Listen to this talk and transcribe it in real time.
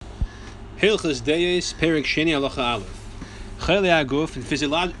Hilchas Deyes, Perik Sheni Halacha Aleph. Chayli Aguf, in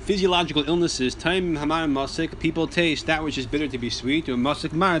physiological illnesses, time hamar masik, people taste that which is bitter to be sweet, or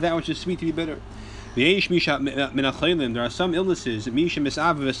masik mar, that which is sweet to be bitter. There are some illnesses,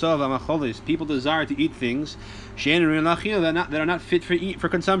 people desire to eat things that are not fit for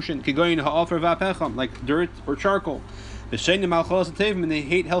consumption, like dirt or charcoal. And they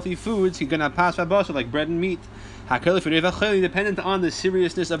hate healthy foods, like bread and meat, dependent on the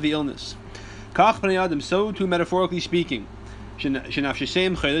seriousness of the illness. So too, metaphorically speaking,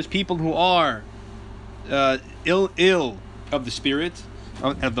 people who are ill of the spirit,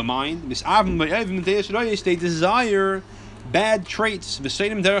 of the mind, they desire bad traits,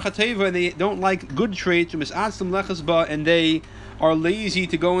 and they don't like good traits, and they are lazy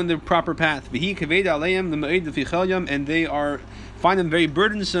to go in the proper path, and they find them very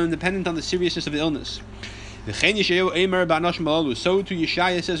burdensome, dependent on the seriousness of the illness. So too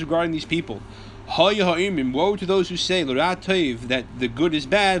Yeshaya says regarding these people, woe to those who say that the good is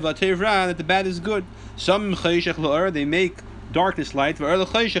bad, that the bad is good. Some they make darkness light,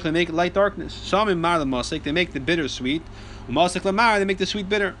 they make light darkness. Some they make the bitter sweet, they make the sweet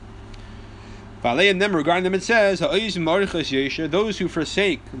bitter. Regarding them it says, those who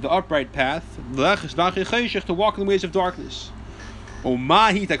forsake the upright path, to walk in the ways of darkness. So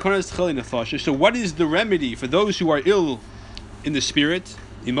what is the remedy for those who are ill in the spirit,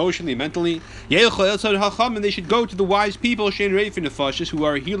 emotionally, mentally? And they should go to the wise people who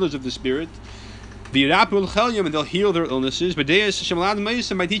are healers of the spirit, and they'll heal their illnesses by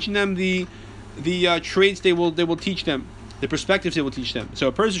teaching them the traits they will teach them, the perspectives they will teach them. So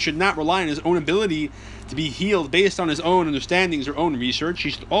a person should not rely on his own ability to be healed based on his own understandings or own research.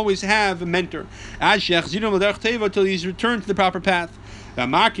 He should always have a mentor until he's returned to the proper path.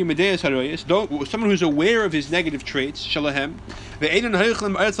 Someone who's aware of his negative traits, but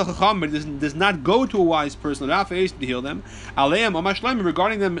does not go to a wise person to heal them.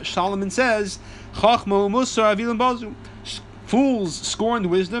 Regarding them, Solomon says, fools scorned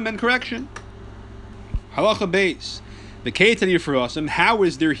wisdom and correction. Halacha base. How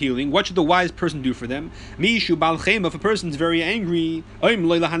is their healing? What should the wise person do for them? If a person is very angry,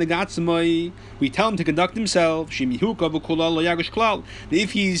 we tell him to conduct himself.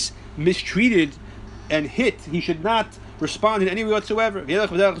 If he's mistreated and hit, he should not respond in any way whatsoever.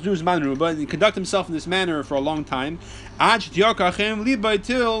 But conduct himself in this manner for a long time,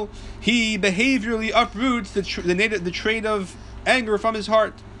 till he behaviorally uproots the trait of anger from his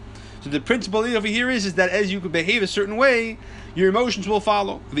heart. So the principle over here is that as you behave a certain way, your emotions will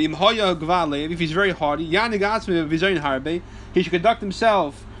follow. If he's very haughty, he should conduct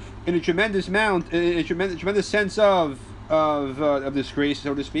himself in a tremendous sense of disgrace,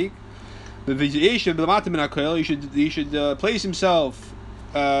 so to speak. He should place himself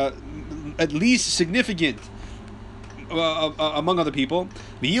at least significant among other people.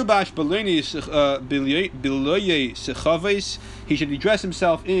 He should dress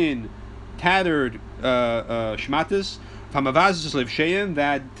himself in tattered shmatas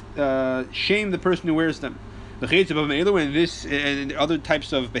that shame the person who wears them. And this and other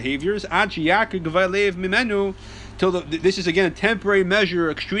types of behaviors. This is again a temporary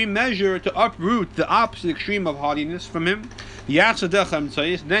measure, extreme measure to uproot the opposite extreme of haughtiness from him.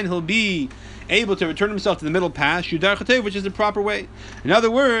 Then he'll be able to return himself to the middle path, which is the proper way. In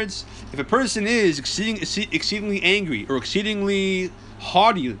other words, if a person is exceedingly angry or exceedingly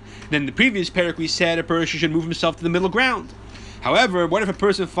haughty, then in the previous parak we said a person should move himself to the middle ground. However, what if a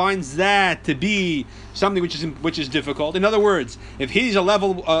person finds that to be something which is difficult? In other words, if he's a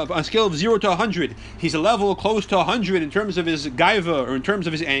level on a scale of 0 to 100, he's a level close to 100 in terms of his gaiva or in terms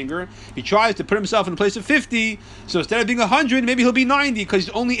of his anger. He tries to put himself in the place of 50, so instead of being 100, maybe he'll be 90 because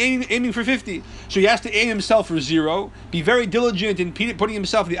he's only aiming for 50. So he has to aim himself for 0, be very diligent in putting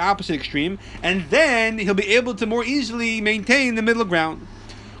himself in the opposite extreme, and then he'll be able to more easily maintain the middle ground.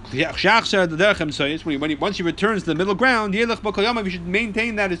 Once he returns to the middle ground, he should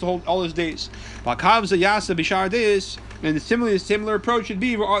maintain that all his days. And the similar approach should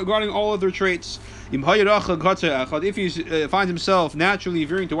be regarding all other traits. If he finds himself naturally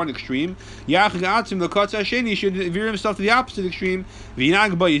veering to one extreme, he should veer himself to the opposite extreme,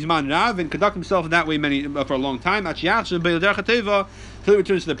 and conduct himself in that way for a long time, until he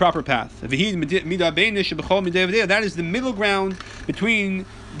returns to the proper path. That is the middle ground between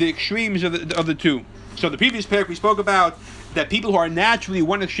the extremes of the two. So the previous parak we spoke about that people who are naturally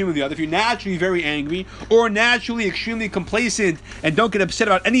one extreme or the other, if you're naturally very angry or naturally extremely complacent and don't get upset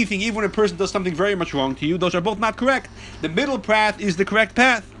about anything, even when a person does something very much wrong to you, those are both not correct. The middle path is the correct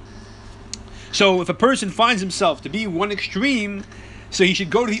path. So if a person finds himself to be one extreme, So he should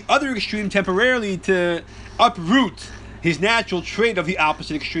go to the other extreme temporarily to uproot his natural trait of the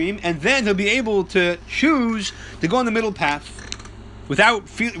opposite extreme, and then he'll be able to choose to go on the middle path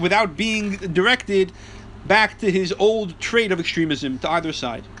without being directed back to his old trait of extremism to either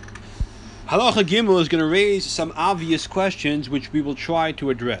side. Halacha Gimel is going to raise some obvious questions which we will try to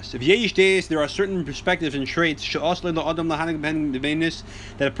address. If Yesh days, there are certain perspectives and traits that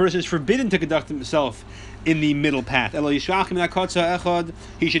a person is forbidden to conduct himself in the middle path. He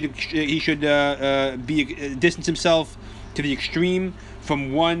should distance himself to the extreme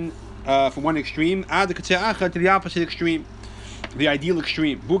from one extreme to the opposite extreme, the ideal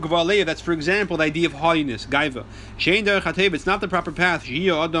extreme. That's, for example, the idea of haughtiness, gaiva. It's not the proper path.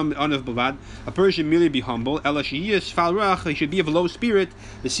 A person should merely be humble. He should be of a low spirit.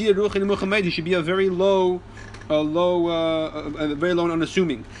 He should be a very low, very low and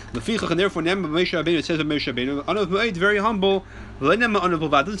unassuming. And therefore, it says of Moshe Rabbeinu, very humble.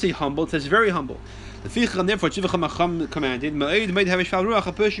 It doesn't say humble, it says very humble. And therefore, commanded,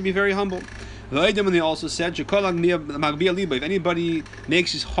 a person should be very humble. And they also said, if anybody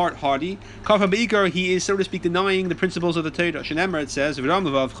makes his heart haughty, he is, so to speak, denying the principles of the Torah. It says,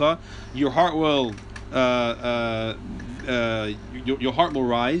 your heart will your heart will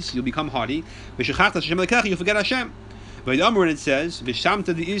rise, you'll become haughty. You'll forget Hashem. And it says, let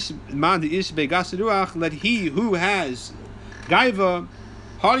he who has gaiva,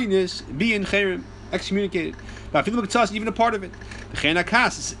 haughtiness, be in cherem, excommunicated. Even a part of it.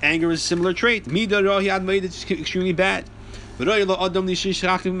 Anger is a similar trait. It's extremely bad. It's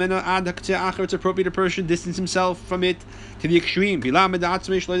appropriate a person distance himself from it to the extreme. He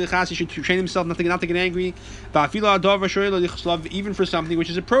should train himself not to get angry, even for something which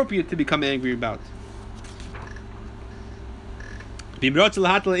is appropriate to become angry about. If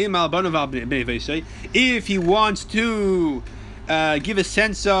he wants to give a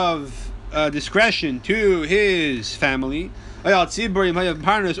sense of discretion to his family, or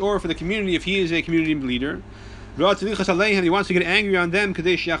for the community, if he is a community leader, and he wants to get angry on them,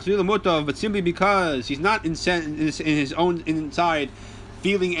 but simply because he's not in his own inside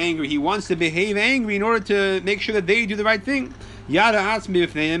feeling angry, he wants to behave angry in order to make sure that they do the right thing. He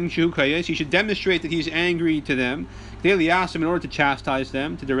should demonstrate that he's angry to them. In order to chastise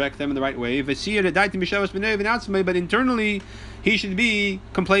them, to direct them in the right way. But internally, he should be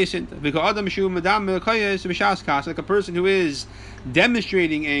complacent. Like a person who is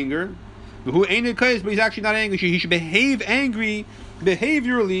demonstrating anger, but he's actually not angry. He should behave angry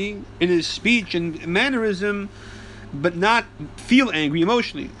behaviorally in his speech and mannerism, but not feel angry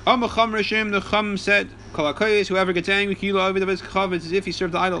emotionally. The Chum said, whoever gets angry, it's as if he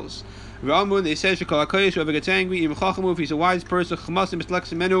served the idols. They say, whoever gets angry, if he's a wise person,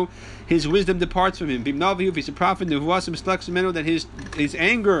 his wisdom departs from him. If he's a prophet, then his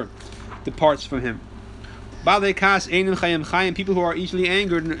anger departs from him. People who are easily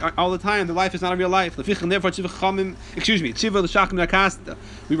angered all the time, their life is not a real life. We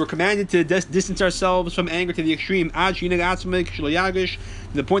were commanded to distance ourselves from anger to the extreme, to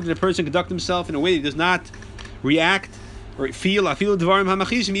the point that a person conducts himself in a way that does not react or feel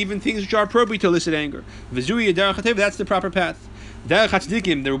even things which are appropriate to elicit anger. That's the proper path.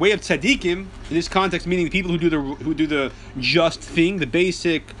 The way of tzaddikim, in this context, meaning the people who do the just thing, the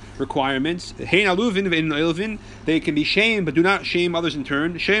basic requirements. They can be shamed, but do not shame others in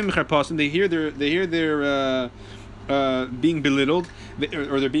turn. They hear their being belittled,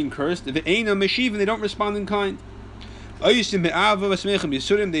 or they're being cursed. And they don't respond in kind. They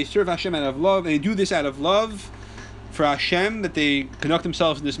serve Hashem out of love, and they do this out of love for Hashem, that they conduct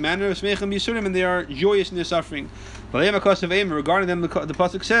themselves in this manner, and they are joyous in their suffering. Regarding them, the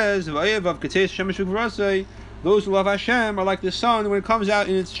pasuk says, those who love Hashem are like the sun when it comes out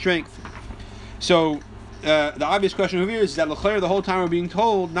in its strength. So the obvious question over here is that the whole time we're being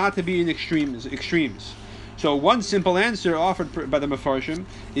told not to be in extremes. So one simple answer offered by the Mefarshim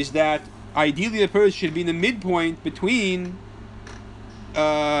is that ideally a person should be in the midpoint between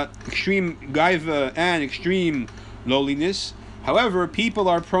extreme gaiva and extreme lowliness. However, people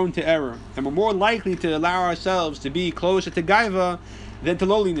are prone to error, and we're more likely to allow ourselves to be closer to gaiva than to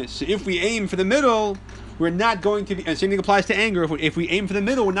lowliness. So if we aim for the middle, we're not going to be, and same thing applies to anger, if we aim for the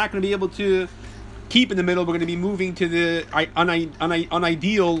middle, we're not going to be able to keep in the middle. We're going to be moving to the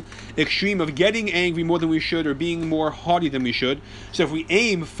unideal extreme of getting angry more than we should, or being more haughty than we should. So if we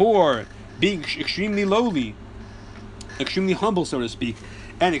aim for being extremely lowly, extremely humble, so to speak,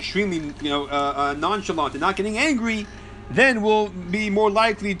 and extremely nonchalant and not getting angry, then we'll be more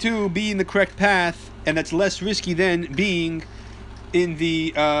likely to be in the correct path, and that's less risky than being in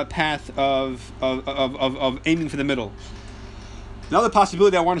the path of aiming for the middle. Another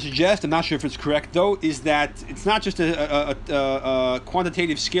possibility I want to suggest, I'm not sure if it's correct though, is that it's not just a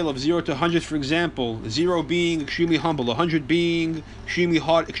quantitative scale of 0 to 100, for example, 0 being extremely humble, 100 being extremely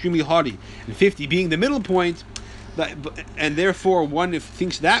haughty, and 50 being the middle point. And therefore, one, if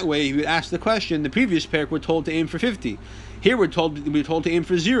thinks that way, he would ask the question. The previous parak we're told to aim for 50. Here we're told to aim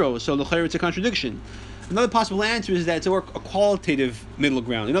for 0. So l'chayr, it's a contradiction. Another possible answer is that it's a qualitative middle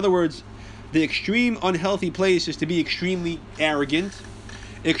ground. In other words, the extreme unhealthy place is to be extremely arrogant.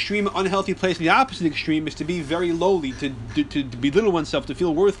 Extreme unhealthy place in the opposite extreme is to be very lowly, to belittle oneself, to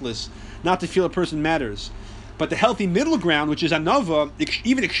feel worthless, not to feel a person matters. But the healthy middle ground, which is anava,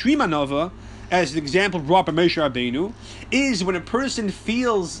 even extreme anava, as the example brought by Moshe Rabbeinu, is when a person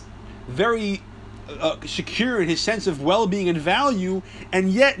feels very secure in his sense of well-being and value, and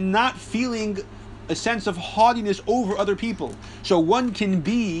yet not feeling a sense of haughtiness over other people. So one can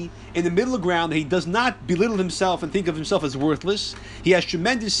be in the middle ground that he does not belittle himself and think of himself as worthless. He has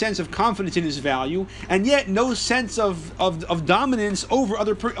tremendous sense of confidence in his value, and yet no sense of dominance over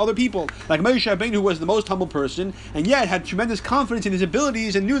other people. Like Moshe Rabbeinu, who was the most humble person, and yet had tremendous confidence in his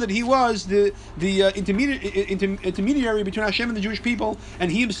abilities and knew that he was the intermediary between Hashem and the Jewish people,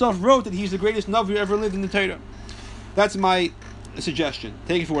 and he himself wrote that he's the greatest Navi who ever lived in the Torah. That's my suggestion.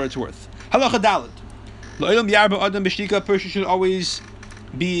 Take it for what it's worth. Halacha Dalet. A person should always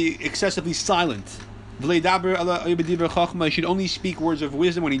be excessively silent. He should only speak words of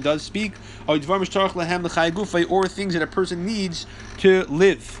wisdom when he does speak, or things that a person needs to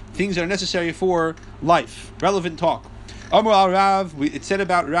live, things that are necessary for life, relevant talk. It said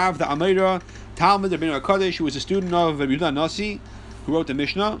about Rav the Amira, Talmud Rabbeinu HaKadosh, who was a student of Rabbi Yehuda Nasi, who wrote the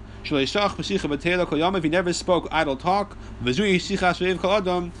Mishnah. He never spoke idle talk.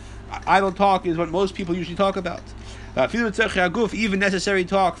 Idle talk is what most people usually talk about. Even necessary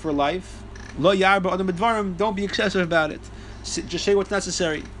talk for life. Don't be excessive about it. Just say what's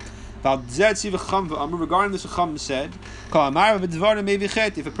necessary. Regarding this, Chacham said,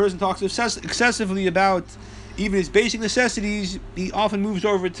 if a person talks excessively about even his basic necessities, he often moves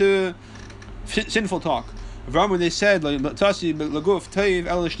over to sinful talk. When they said, nothing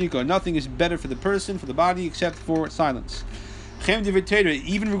is better for the person, for the body, except for silence.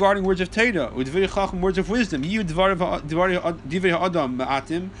 Even regarding words of Torah, words of wisdom, the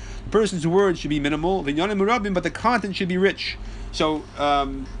person's words should be minimal, but the content should be rich. So,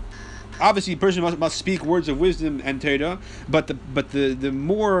 obviously, a person must speak words of wisdom and Torah, but the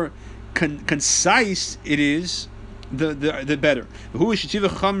more concise it is, the better.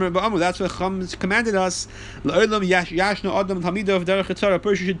 That's what Chacham commanded us. A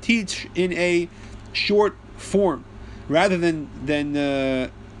person should teach in a short form, rather than in the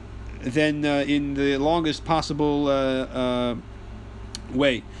longest possible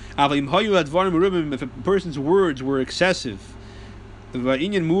way. If a person's words were excessive, but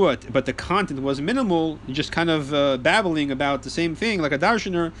the content was minimal, just kind of babbling about the same thing, like a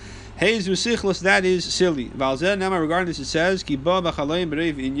darshaner, that is silly. Regarding this, it says,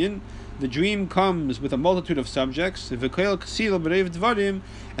 the dream comes with a multitude of subjects, and the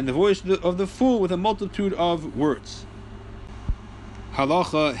voice of the fool with a multitude of words.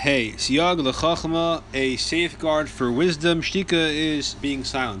 Halacha Hey. Siyag lechachma, a safeguard for wisdom. Shtika is being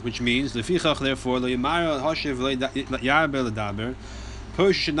silent, which means lefichach, therefore, lo yamara hashiv yarbe ledaber.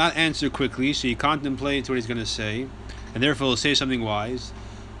 Person should not answer quickly, so he contemplates what he's going to say, and therefore he'll say something wise.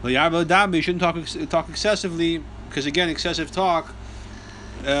 Lo yarbe ledaber, you shouldn't talk excessively, because again, excessive talk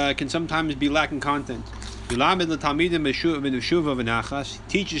can sometimes be lacking content.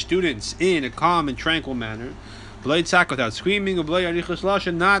 Teaches students in a calm and tranquil manner, without screaming,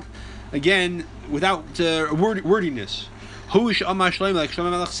 not again without wordiness. Like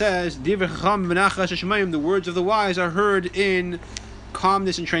Shlomo Melech says, the words of the wise are heard in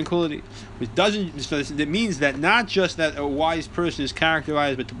calmness and tranquility. That means that not just that a wise person is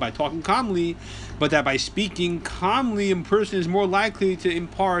characterized by talking calmly, but that by speaking calmly, a person is more likely to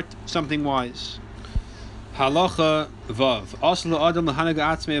impart something wise. Halacha Vav.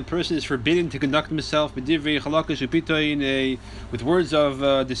 A person is forbidden to conduct himself with words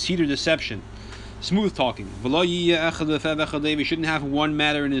of deceit or deception. Smooth talking. He shouldn't have one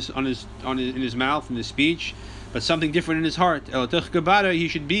matter in his mouth, in his speech, but something different in his heart. He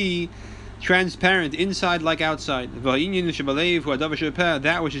should be transparent, inside like outside.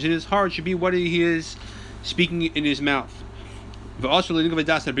 That which is in his heart should be what he is speaking in his mouth.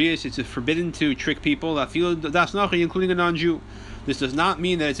 It's forbidden to trick people, including a non-Jew. This does not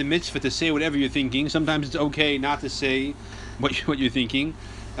mean that it's a mitzvah to say whatever you're thinking. Sometimes it's okay not to say what you're thinking.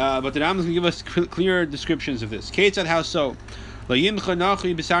 But the Rambam is going to give us clear descriptions of this. Ketzad, how so?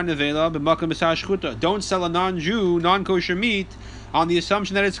 Don't sell a non-Jew, non-kosher meat on the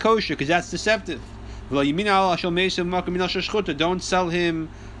assumption that it's kosher, because that's deceptive. Don't sell him.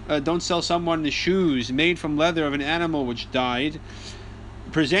 Don't sell someone the shoes made from leather of an animal which died,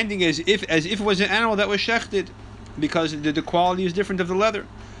 presenting as if it was an animal that was shechted, because the quality is different of the leather.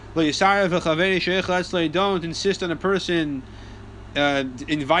 Don't insist on a person.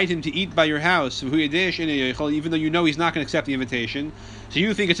 Invite him to eat by your house, even though you know he's not going to accept the invitation. So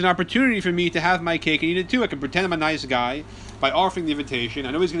you think it's an opportunity for me to have my cake and eat it too. I can pretend I'm a nice guy by offering the invitation.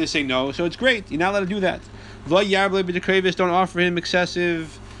 I know he's going to say no, so it's great. You're not allowed to do that. Don't offer him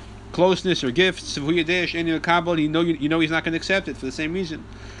excessive closeness or gifts. You know he's not going to accept it for the same reason.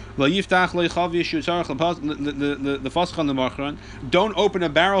 Don't open a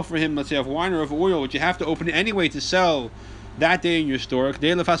barrel for him, let's say, of wine or of oil, which you have to open it anyway to sell that day in your store. But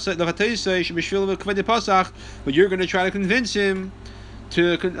you're going to try to convince him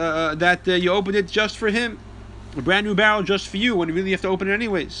to that you opened it just for him, a brand new barrel just for you, when you really have to open it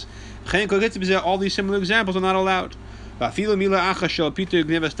anyways. All these similar examples are not allowed. Even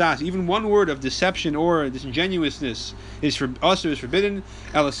one word of deception or disingenuousness is forbidden.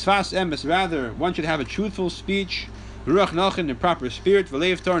 Rather, one should have a truthful speech, in a proper spirit,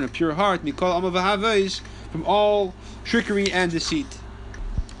 in a pure heart, from all trickery and deceit.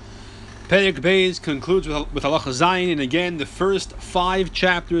 Perek Beis concludes with Halacha Zayin, and again, the first 5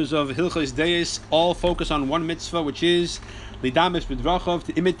 chapters of Hilchos Deis all focus on one mitzvah, which is Lidamis B'Drachov,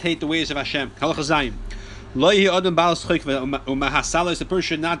 to imitate the ways of Hashem. Halacha Zayin. The person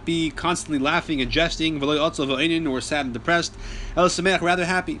should not be constantly laughing and jesting, or sad and depressed, rather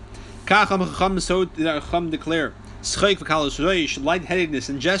happy. So declare, lightheadedness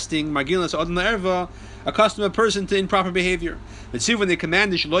and jesting, accustom a person to improper behavior. But see, when they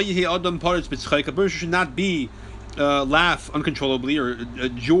command, a person should not be laugh uncontrollably or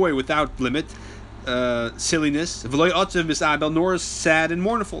joy without limit. Silliness, nor sad and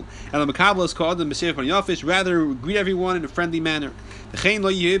mournful. Rather greet everyone in a friendly manner. A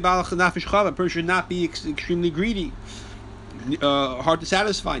person should not be extremely greedy, hard to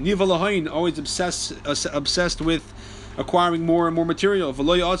satisfy. Always obsessed with acquiring more and more material.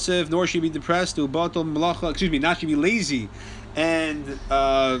 Nor should he be depressed. Not should be lazy and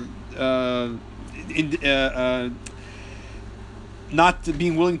not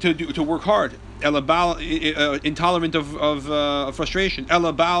being willing to work hard. Intolerant of frustration.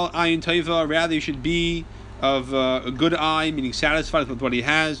 Rather, he should be of a good eye, meaning satisfied with what he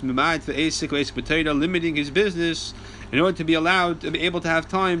has. Limiting his business in order to be allowed to be able to have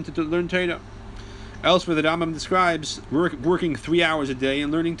time to learn Torah. Elsewhere, the Rambam describes working 3 hours a day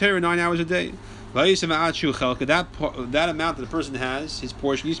and learning Torah 9 hours a day. That amount that the person has, his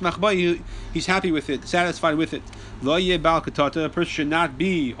portion, he's happy with it, satisfied with it. A person should not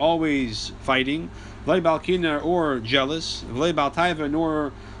be always fighting, or jealous,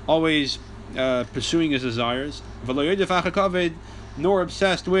 nor always pursuing his desires, nor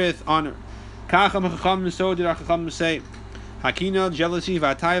obsessed with honor. So did our Chacham say, Hakina, jealousy,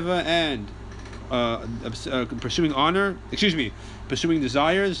 vataiva, and pursuing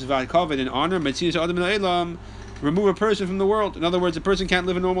desires, and honor, remove a person from the world. In other words, a person can't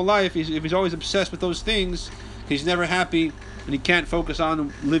live a normal life if he's always obsessed with those things. He's never happy, and he can't focus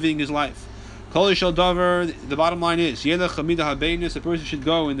on living his life. The bottom line is, a person should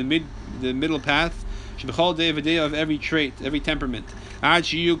go in the middle path, of every trait, every temperament, to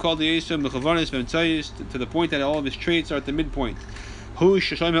the point that all of his traits are at the midpoint.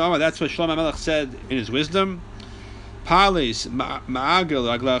 That's what Shlomo Melech said in his wisdom.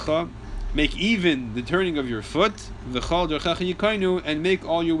 Make even the turning of your foot, and make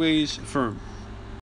all your ways firm.